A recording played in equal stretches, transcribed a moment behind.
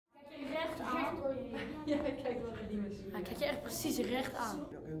Hij kijkt je echt precies recht aan.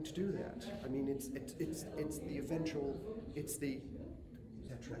 We're not going to do that. I mean, it's the eventual, it's the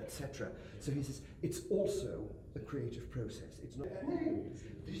etc. So he says it's also a creative process. It's not.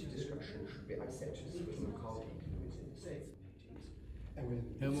 This discussion should be. I said to this colleague who is in the States meetings,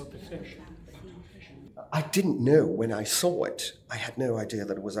 I didn't know when I saw it. I had no idea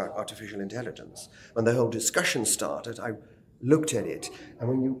that it was artificial intelligence. When the whole discussion started, I looked at it, and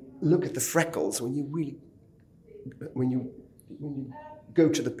when you look at the freckles, when you go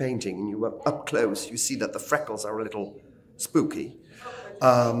to the painting and you are up close, you see that the freckles are a little spooky.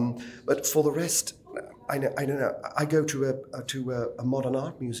 But for the rest, I don't know. I go to a modern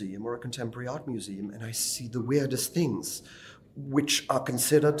art museum or a contemporary art museum, and I see the weirdest things, which are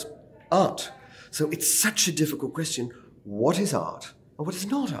considered art. So it's such a difficult question. What is art and what is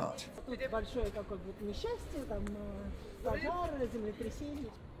not art?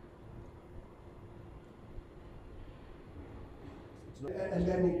 And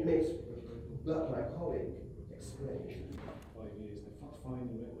then it makes my colleague explain. 5 years, they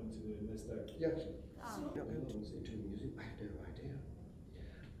finally went to the Nasdaq. Yeah. Into a museum, I had no idea.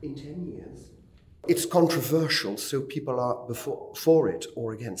 In 10 years, it's controversial, so people are for it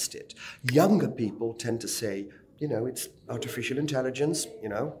or against it. Younger people tend to say, you know, it's artificial intelligence, you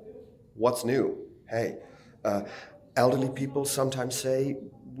know, what's new? Hey. Elderly people sometimes say,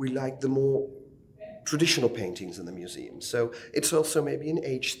 we like the more traditional paintings in the museum. So it's also maybe an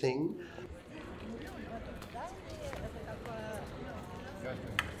age thing.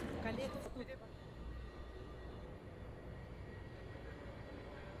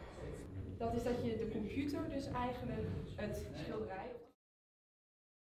 Dat is dat je de computer dus eigenlijk het schilderij